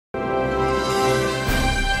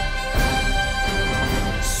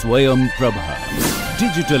Swayam Prabha.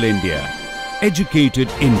 Digital India. Educated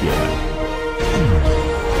India.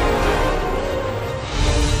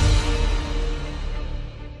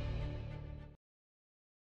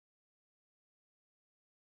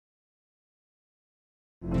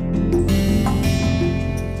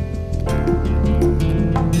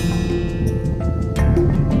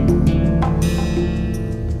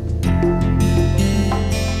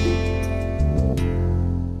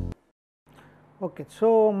 Okay,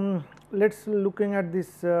 so let's looking at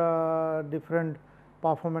this different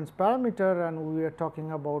performance parameter, and we are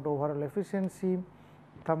talking about overall efficiency,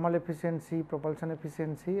 thermal efficiency, propulsion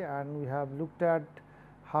efficiency, and we have looked at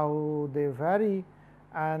how they vary.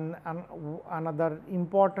 And another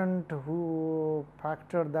important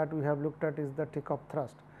factor that we have looked at is the takeoff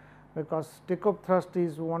thrust, because takeoff thrust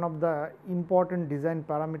is one of the important design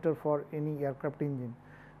parameter for any aircraft engine.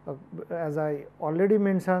 As I already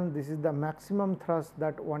mentioned, this is the maximum thrust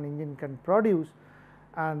that one engine can produce,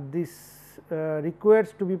 and this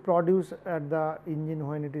requires to be produced at the engine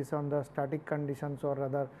when it is on the static conditions, or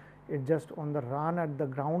rather it just on the run at the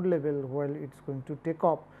ground level while it is going to take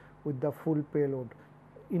off with the full payload,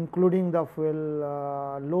 including the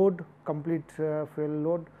fuel load, complete fuel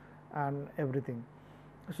load and everything.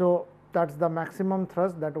 So, that is the maximum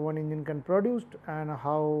thrust that one engine can produce, and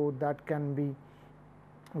how that can be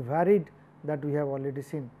varied, that we have already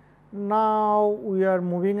seen. Now, we are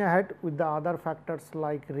moving ahead with the other factors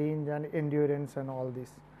like range and endurance and all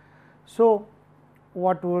this. So,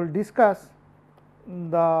 what we will discuss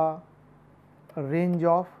the range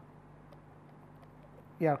of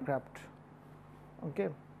aircraft. Okay.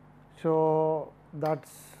 So, that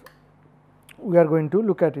is we are going to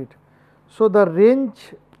look at it. So, the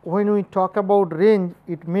range, when we talk about range,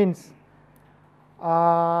 it means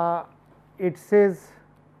it says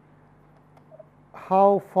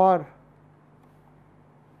how far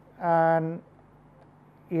an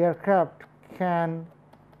aircraft can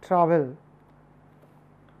travel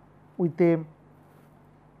with a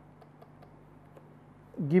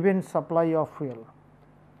given supply of fuel,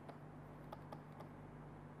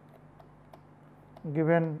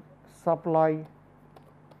 given supply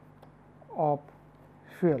of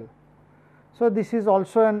fuel. So, this is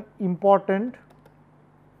also an important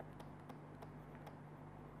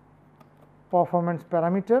performance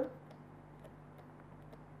parameter.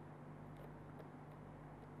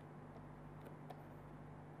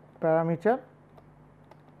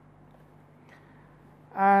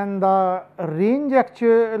 And the range,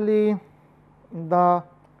 actually the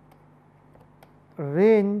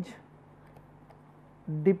range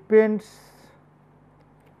depends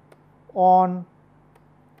on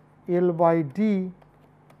L by D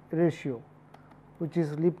ratio, which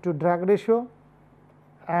is lift to drag ratio,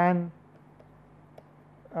 and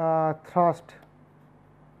thrust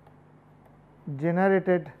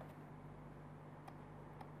generated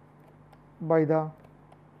by the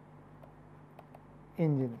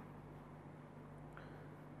engine.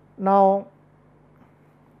 Now,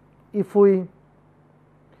 if we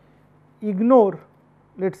ignore,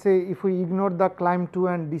 let us say if we ignore the climb to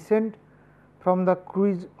and descent from the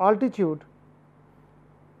cruise altitude,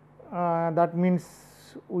 that means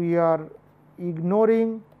we are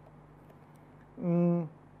ignoring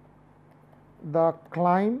the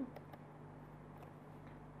climb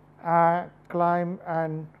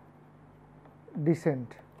and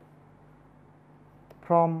descent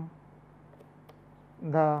from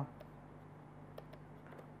the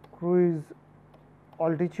cruise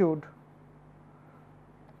altitude,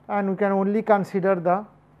 and we can only consider the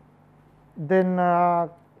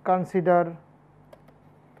consider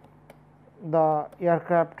the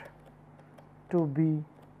aircraft to be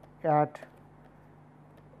at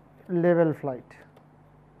level flight.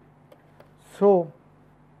 So,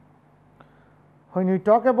 when we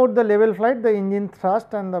talk about the level flight, the engine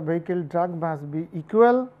thrust and the vehicle drag must be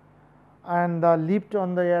equal, and the lift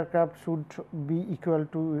on the aircraft should be equal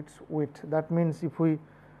to its weight. That means, if we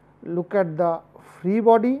look at the free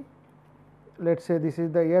body, let us say this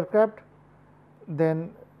is the aircraft,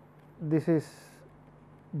 then this is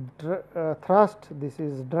thrust, this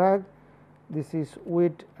is drag, this is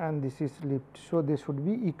weight, and this is lift. So, they should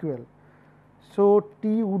be equal. So,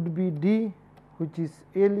 T would be D, which is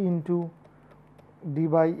L into D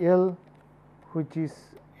by L, which is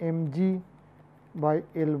mg by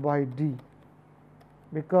L by D,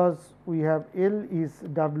 because we have L is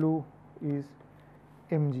W is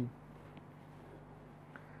mg.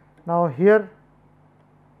 Now, here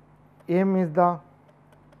m is the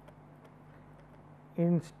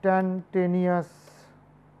instantaneous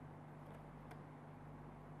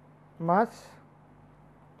mass,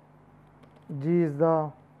 g is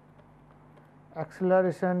the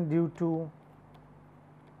acceleration due to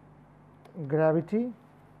gravity,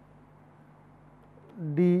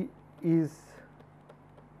 d is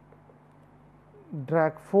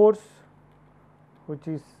drag force which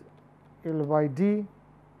is L by d,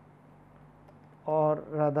 or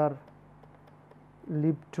rather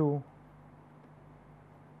lift to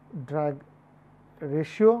drag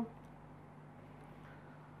ratio.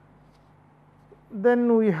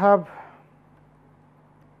 Then we have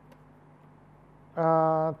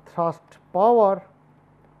thrust power,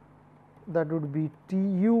 that would be T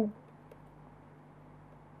u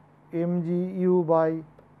mg u by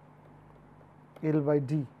L by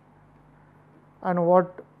d, and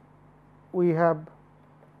what we have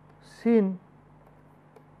seen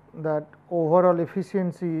that overall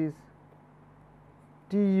efficiency is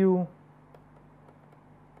T u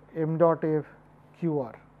m dot f q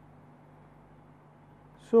r.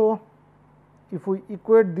 So, if we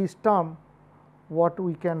equate this term, what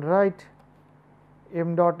we can write,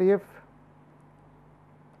 m dot f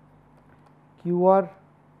q r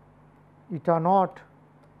eta naught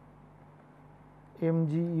m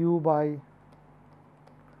g u by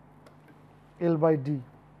L by d.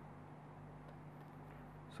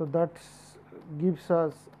 So, that gives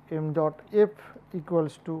us m dot f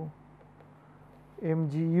equals to m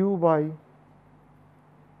g u by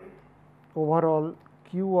overall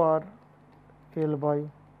q r L by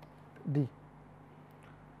d.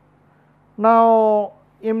 Now,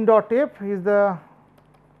 m dot f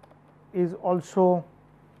is also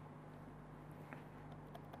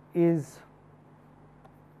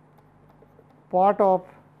part of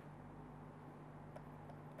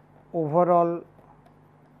overall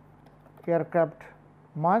aircraft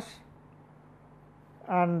mass,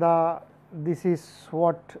 and this is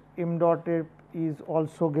what m dot f is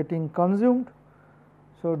also getting consumed.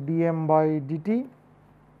 So, dm by dt,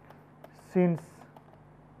 since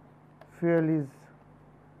fuel is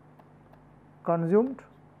consumed,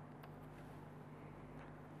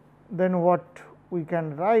 then what we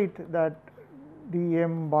can write, that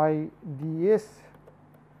dm by ds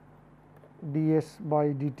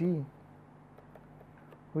by dt,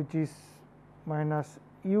 which is minus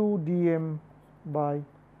u dm by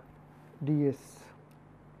ds.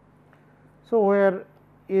 So, where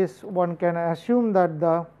is one can assume that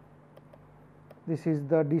this is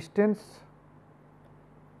the distance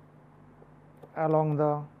along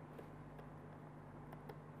the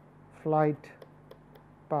flight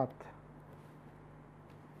path.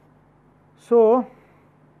 So,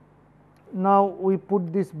 now we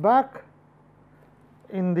put this back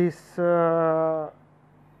in this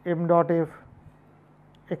m dot f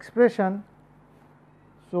expression.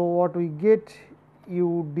 So, what we get,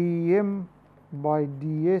 u dm by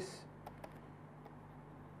ds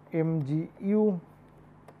mg u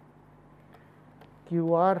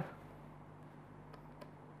q r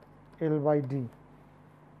L by d.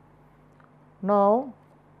 Now,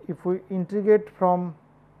 if we integrate from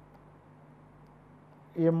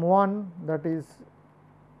m1, that is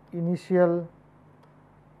initial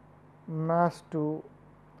mass, to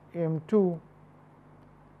m2,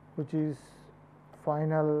 which is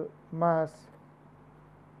final mass,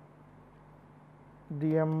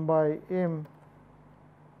 dm by m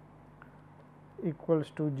equals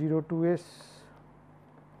to 0 to s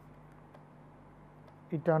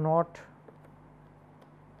eta naught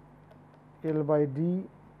L by d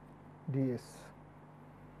ds.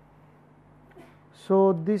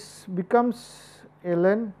 So, this becomes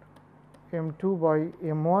ln m2 by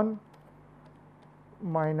m1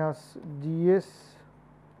 minus gs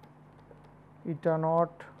eta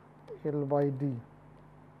naught L by d,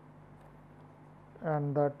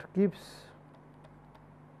 and that gives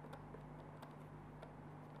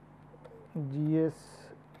gs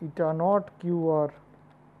eta naught q r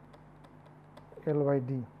L by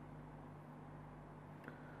d.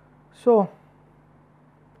 So,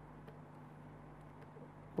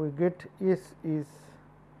 we get S is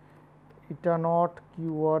eta naught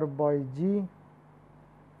q r by g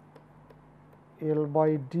L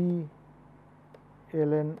by d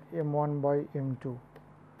ln m1 by m2.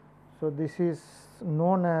 So, this is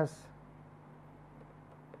known as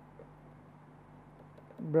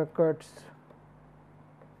Brackett's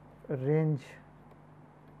range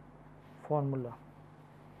formula.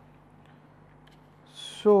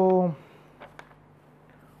 So,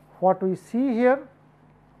 what we see here,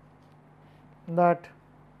 that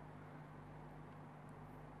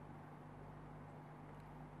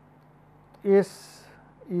S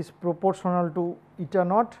is proportional to eta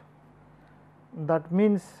naught. That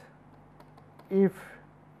means, if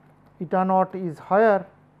eta naught is higher,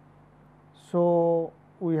 so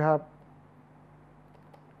we have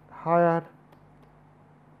higher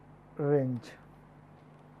range.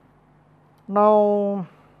 Now,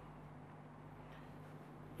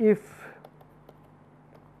 if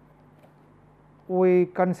we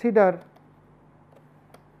consider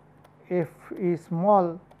f is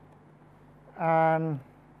small and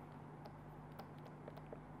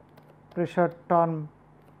pressure term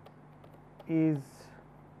is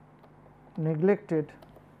neglected,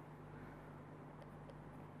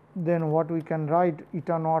 then what we can write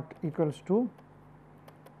eta naught equals to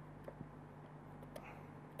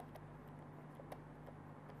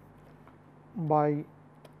by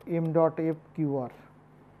m dot f q r,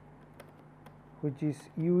 which is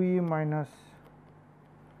u e minus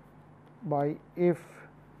by f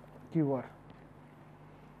q r.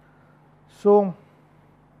 So,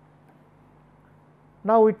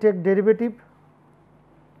 now we take derivative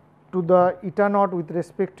to the eta naught with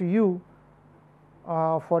respect to u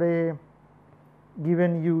for a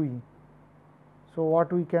given u e. So,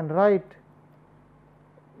 what we can write,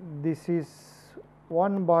 this is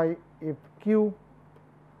 1 by f q,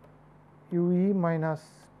 u e minus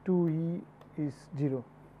 2 e is 0,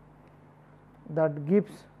 that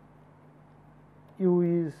gives u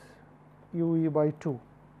is u e by 2.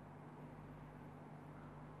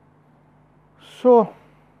 So,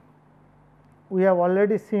 we have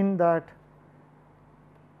already seen that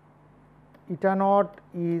eta naught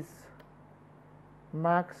is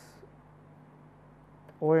max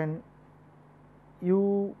when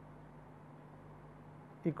u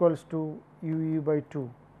equals to u e by 2,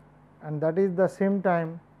 and that is the same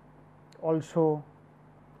time also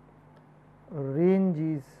range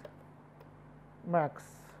is max,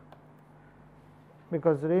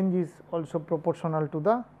 because range is also proportional to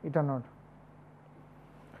the eta naught.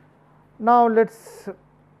 Now, let us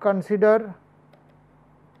consider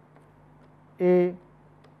a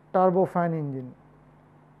turbofan engine,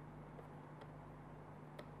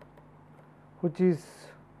 which is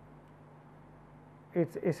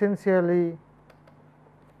essentially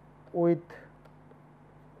with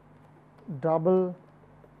double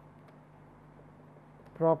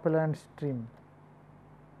propellant stream.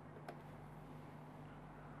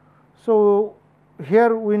 So,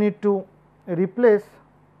 here we need to replace,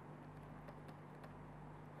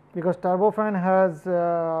 because turbofan has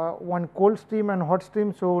one cold stream and hot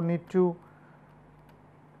stream. So, need to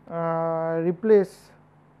replace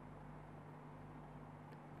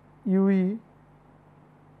u e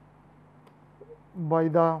by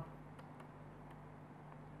the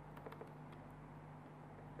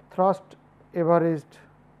thrust averaged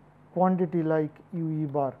quantity like u e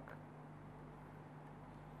bar.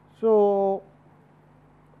 So,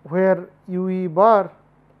 where u e bar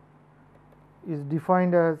is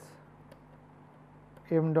defined as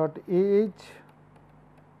m dot a h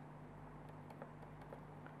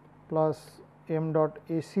plus m dot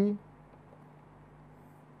a c,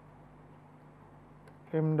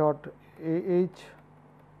 m dot a h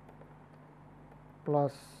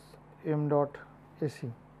plus m dot a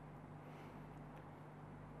c,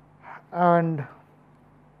 and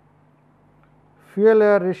fuel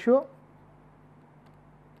air ratio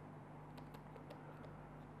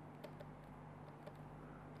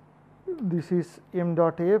this is m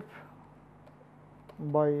dot f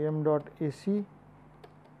by m dot a c.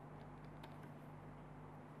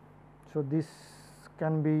 So, this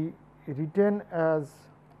can be written as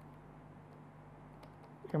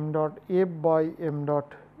m dot f by m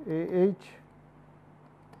dot a h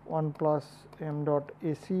 1 plus m dot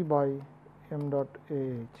a c by m dot a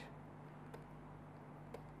h,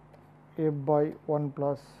 f by 1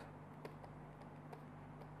 plus .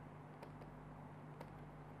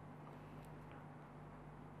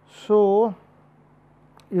 So,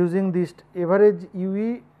 using this average u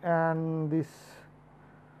e and this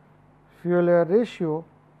fuel air ratio,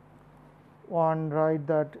 one write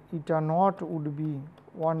that eta naught would be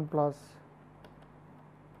 1 plus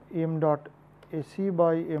m dot a c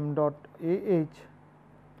by m dot a h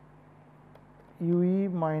u e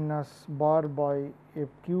minus bar by f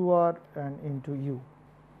q r and into u.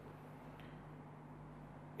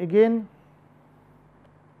 Again,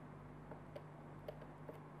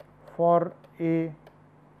 for a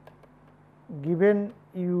given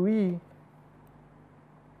u e,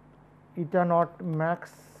 eta naught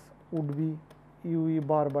max would be u e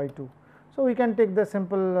bar by 2. So, we can take the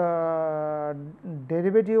simple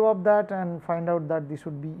derivative of that and find out that this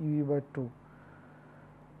would be u e by 2.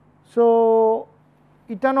 So,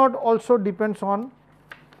 eta naught also depends on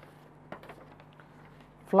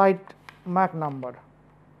flight Mach number.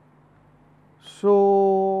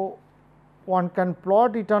 So, one can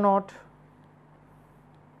plot eta naught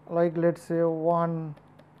like let us say 1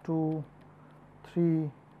 2,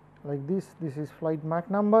 3 like this. This is flight Mach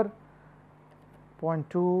number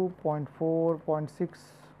 0.2, 0.4, 0.6.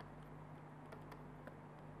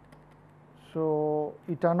 So,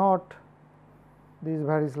 eta naught this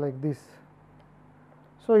varies like this.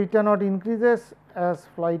 So, eta naught increases as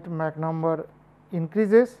flight Mach number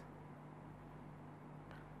increases,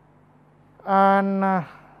 and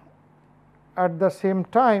at the same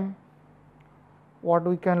time what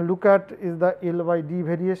we can look at is the L by D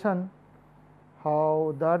variation,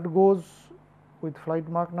 how that goes with flight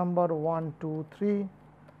Mach number 1, 2, 3.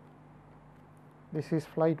 This is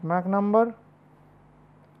flight Mach number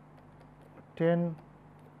 10,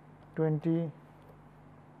 20,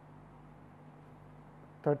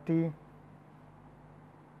 30.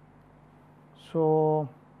 So,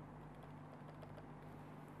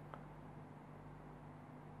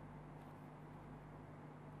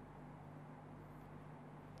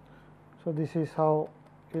 this is how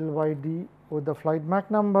L by D with the flight Mach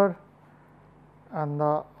number, and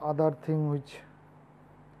the other thing which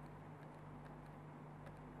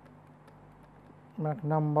Mach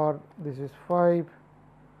number, this is 5,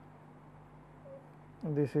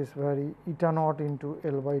 this is very eta naught into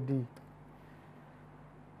L by D.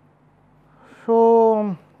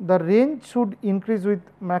 So, the range should increase with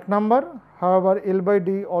Mach number, however, L by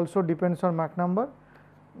D also depends on Mach number.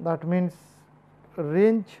 That means,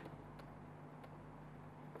 range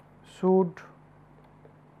should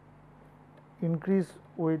increase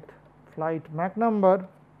with flight Mach number,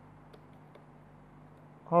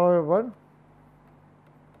 however,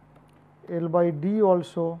 L by D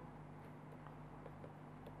also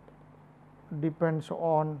depends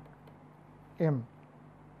on M.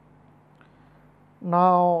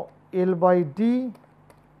 Now, L by D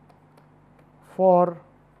for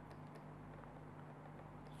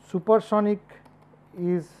supersonic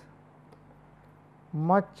is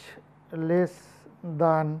much less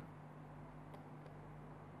than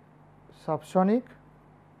subsonic,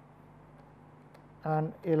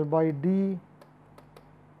 and L by D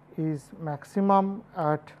is maximum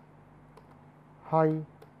at high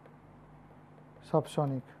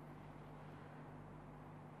subsonic.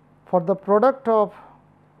 For the product of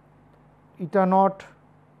eta naught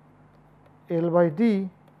L by D,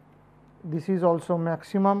 this is also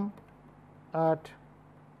maximum at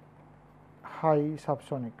high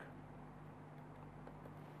subsonic.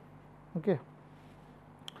 Okay.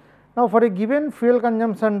 Now, for a given fuel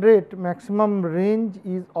consumption rate, maximum range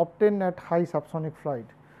is obtained at high subsonic flight.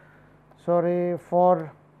 So,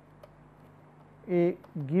 for a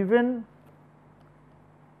given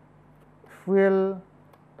fuel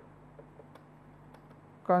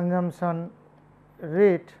consumption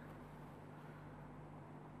rate,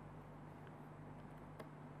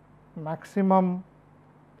 maximum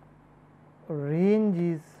range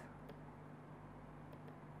is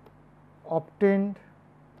obtained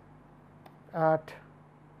at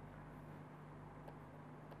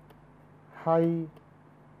high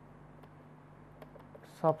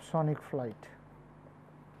subsonic flight.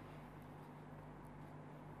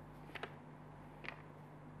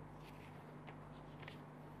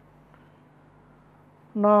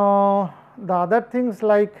 Now, the other things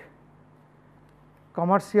like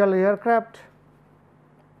commercial aircraft,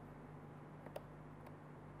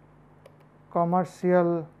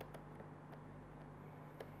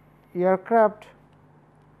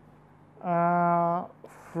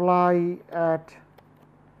 fly at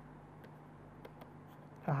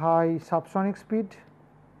high subsonic speed,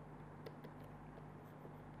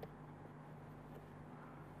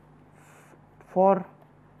 for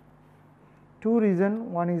two reasons.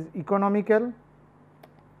 One is economical,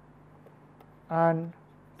 and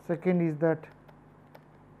second is that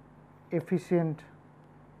efficient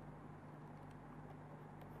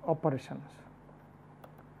operations.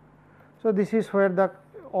 So, this is where the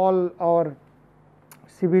all our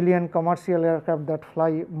civilian commercial aircraft that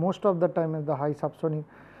fly most of the time is the high subsonic.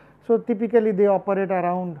 So, typically they operate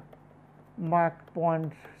around Mach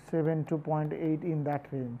 0.7 to 0.8 in that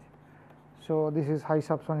range. So, this is high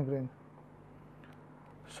subsonic range.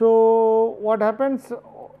 So, what happens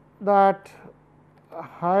that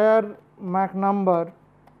higher Mach number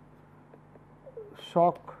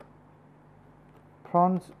shock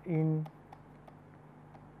fronts in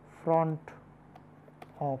front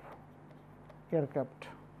of aircraft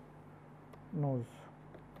nose.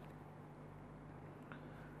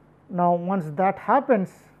 Now, once that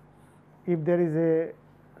happens, if there is a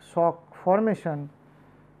shock formation,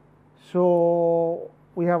 so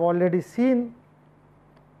we have already seen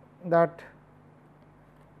that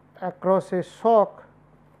across a shock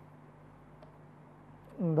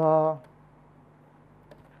the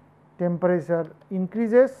temperature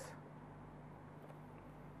increases.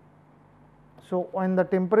 So, when the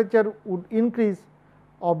temperature would increase,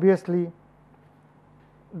 obviously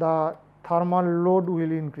the thermal load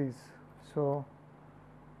will increase. So,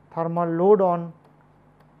 thermal load on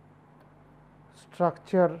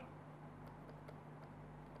structure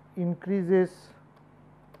increases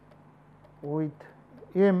with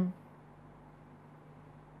m.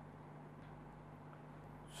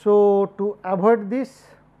 So, to avoid this,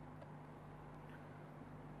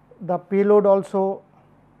 the payload also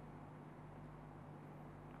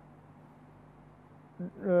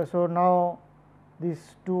so now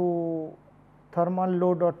these two thermal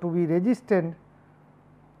load or to be resistant,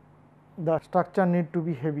 the structure need to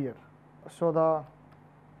be heavier. So, the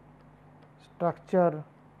structure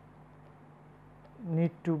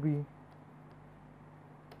need to be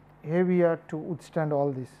heavier to withstand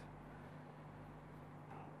all this.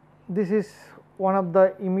 This is one of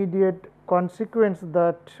the immediate consequence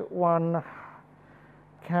that one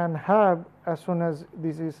can have as soon as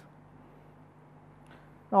this is.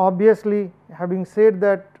 Now, obviously, having said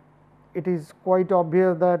that, it is quite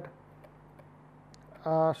obvious that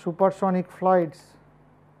supersonic flights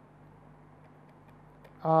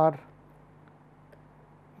are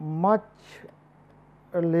much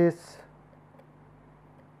less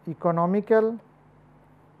economical.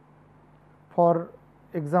 For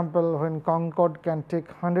example, when Concorde can take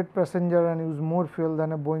 100 passenger and use more fuel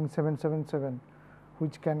than a Boeing 777,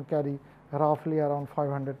 which can carry roughly around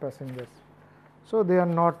 500 passengers. So, they are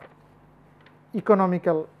not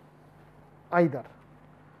economical either.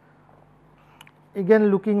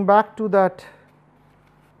 Again, looking back to that,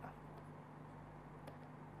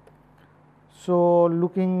 so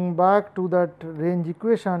looking back to that range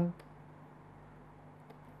equation,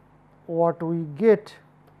 what we get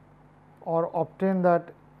or obtain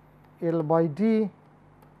that L by D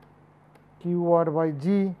Q r by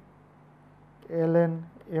G ln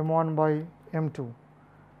m1 by m2,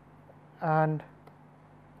 and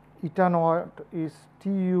eta naught is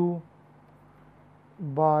Tu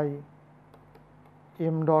by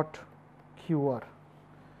m dot Qr.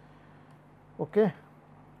 Okay.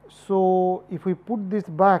 So, if we put this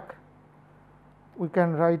back, we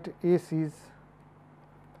can write S is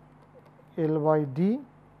L by D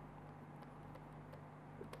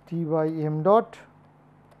T by m dot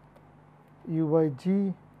U by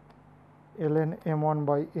G ln m1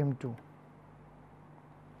 by m2.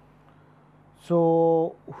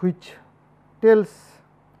 So, which tells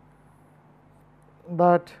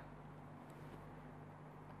that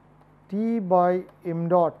T by m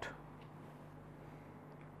dot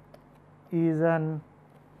is an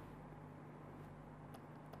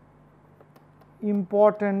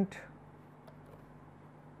important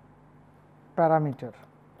parameter.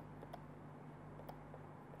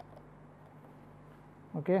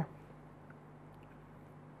 Okay.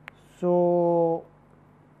 So,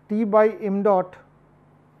 T by m dot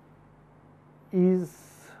is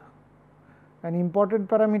an important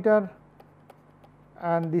parameter,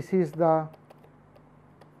 and this is the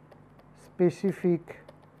specific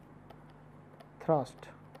thrust.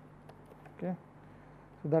 Okay.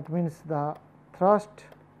 So, that means the thrust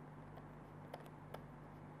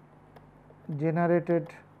generated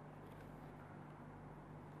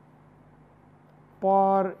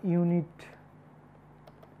per unit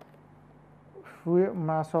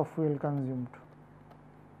mass of fuel consumed,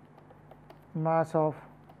 mass of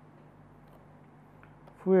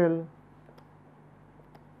fuel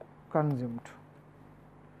consumed.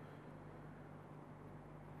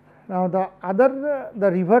 Now, the other the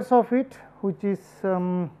reverse of it, which is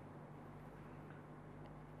m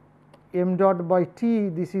dot by T,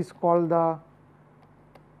 this is called the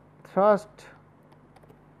thrust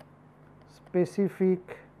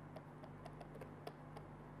specific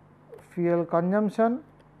fuel consumption,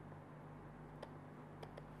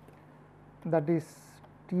 that is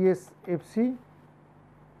TSFC.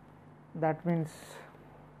 That means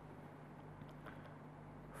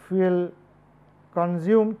fuel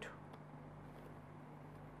consumed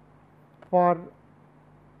per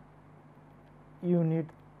unit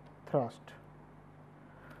thrust.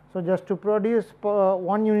 So, just to produce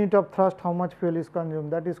 1 unit of thrust, how much fuel is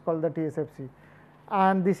consumed, that is called the TSFC,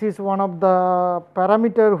 and this is one of the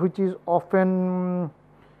parameter which is often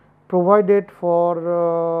provided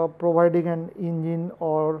for providing an engine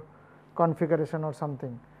or configuration or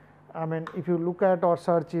something. I mean, if you look at or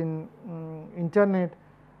search in internet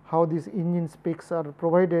how these engine specs are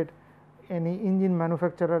provided, any engine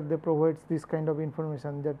manufacturer, they provides this kind of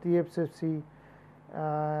information, the TSFC,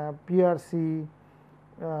 PRC,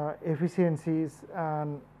 efficiencies,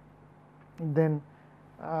 and then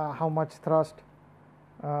how much thrust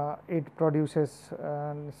it produces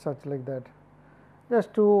and such like that.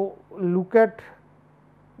 Just to look at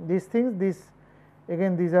these things,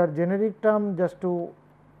 again these are generic term, just to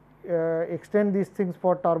extend these things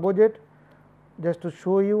for turbojet, just to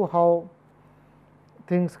show you how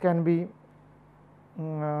things can be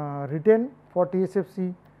written for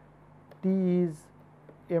TSFC. T is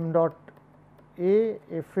m dot a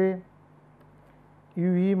Fa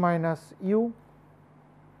UE minus U.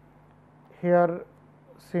 Here,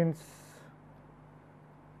 since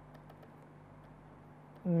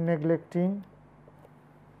neglecting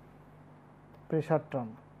pressure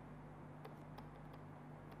term,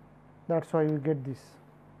 that is why we get this.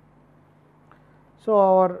 So,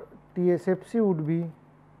 our TSFC would be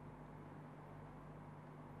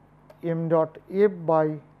m dot F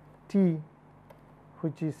by T,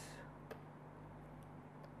 which is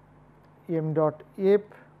m dot F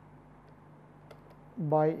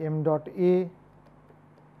by m dot A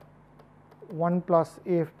 1 plus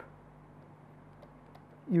F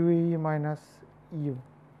UE minus U.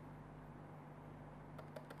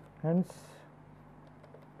 Hence,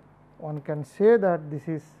 one can say that this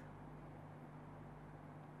is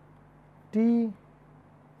T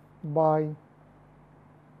by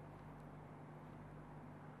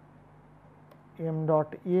m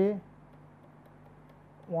dot A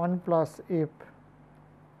 1 plus F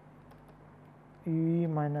UE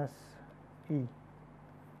minus E.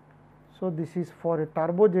 So, this is for a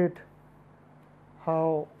turbojet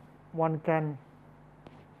how one can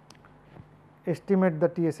estimate the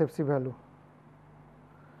TSFC value.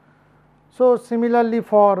 So, similarly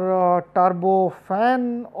for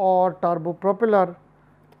turbofan or turbopropeller,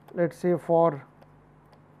 let us say for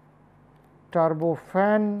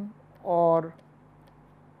turbofan or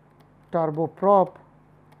turboprop,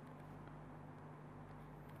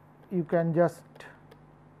 you can just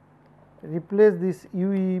replace this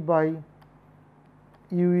UE by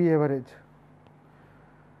UE average.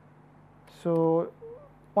 So,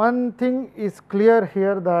 one thing is clear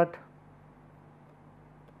here that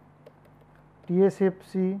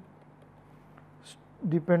TSFC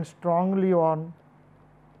depends strongly on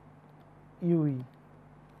UE.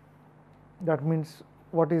 That means,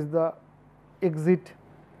 what is the exit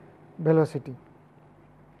velocity.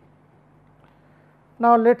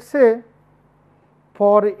 Now, let us say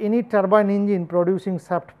for any turbine engine producing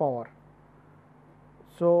shaft power.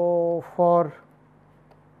 So, for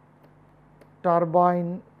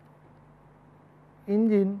turbine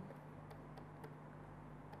engine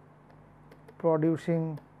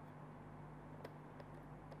producing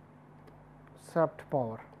shaft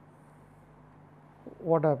power,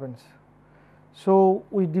 what happens? So,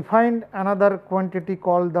 we defined another quantity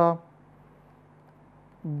called the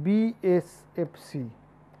BSFC,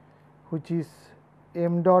 which is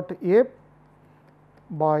m dot F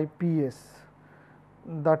by PS,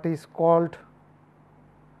 that is called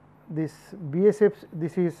this BSF.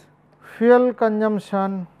 This is fuel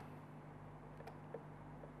consumption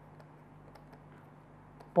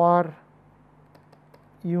per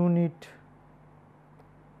unit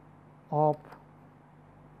of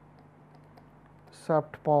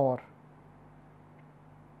shaft power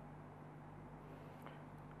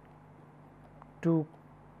to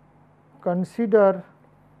consider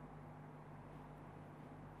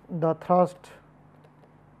the thrust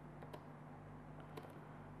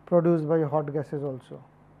produced by hot gases also.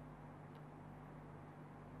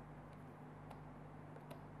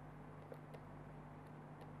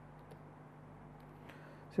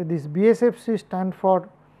 So, this BSFC stand for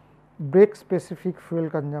brake specific fuel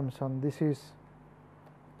consumption. This is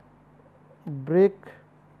brake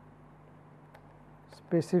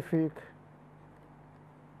specific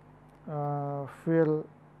fuel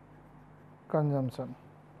consumption.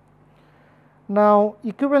 Now,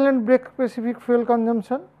 equivalent brake specific fuel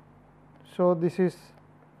consumption. So, this is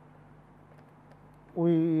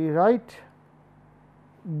we write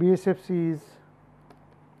BSFC is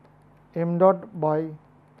m dot by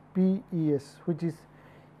PES, which is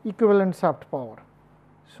equivalent shaft power.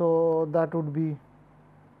 So, that would be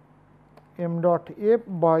m dot F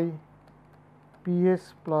by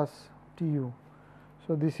PS plus TU.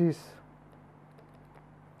 So, this is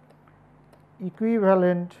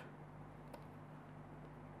equivalent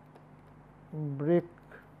brake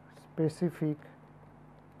specific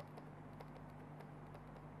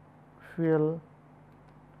fuel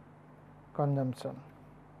consumption.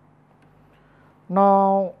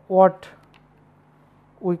 Now, what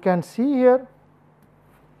we can see here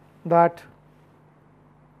that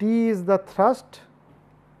T is the thrust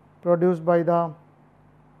produced by the,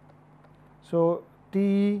 so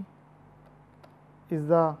T is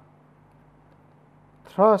the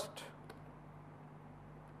thrust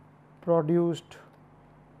produced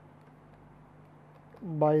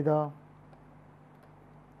by the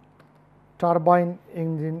turbine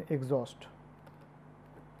engine exhaust.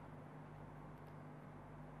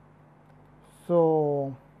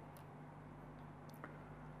 So,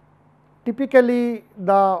 typically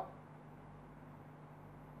the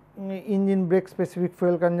engine brake specific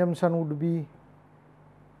fuel consumption would be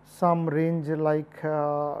some range like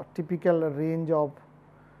typical range of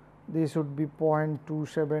this would be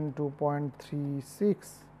 0.27 to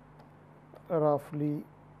 0.36 roughly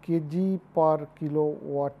kg per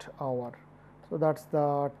kilowatt hour. So, that is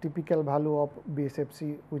the typical value of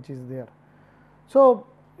BSFC which is there. So,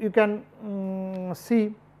 you can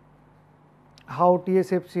see how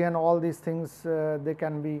TSFC and all these things they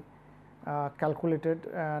can be calculated,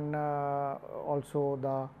 and also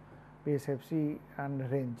the BSFC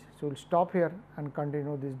and range. So, we will stop here and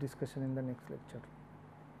continue this discussion in the next lecture.